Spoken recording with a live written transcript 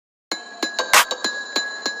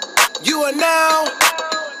You are now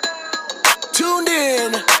tuned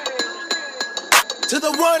in to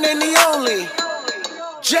the one and the only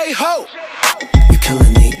J-Hope. You're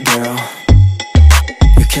killing it, girl.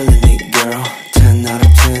 You're killing it, girl. 10 out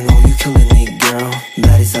of 10, oh, you killing it, girl.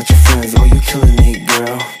 Baddies out your friends, oh, you killing it,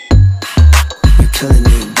 girl. You're killing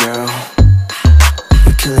it, girl.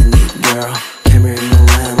 You're killing it, girl. Camera in the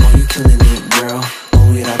lamb, oh, you killing it, girl.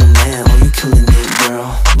 Only out a man, oh, you killing it,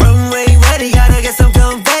 girl. Runway ready, gotta get some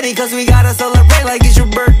confetti, cause we gotta celebrate like it's your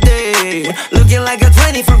birthday. Looking like a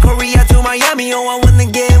 20 from Korea to Miami, oh, I wanna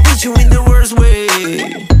get with you in the worst way.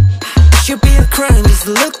 It should be a crime just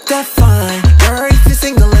to look that fine. Girl, if you're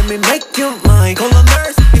single, let me make you mine. Call a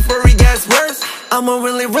nurse before it gets worse. I'ma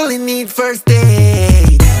really need first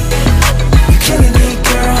date. You're killing it,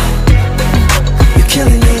 girl. You're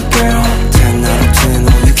killing it, girl. 10 out of 10,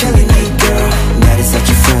 oh, you killing it, girl. Baddies out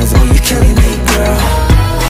your friends, oh, you killing it, girl.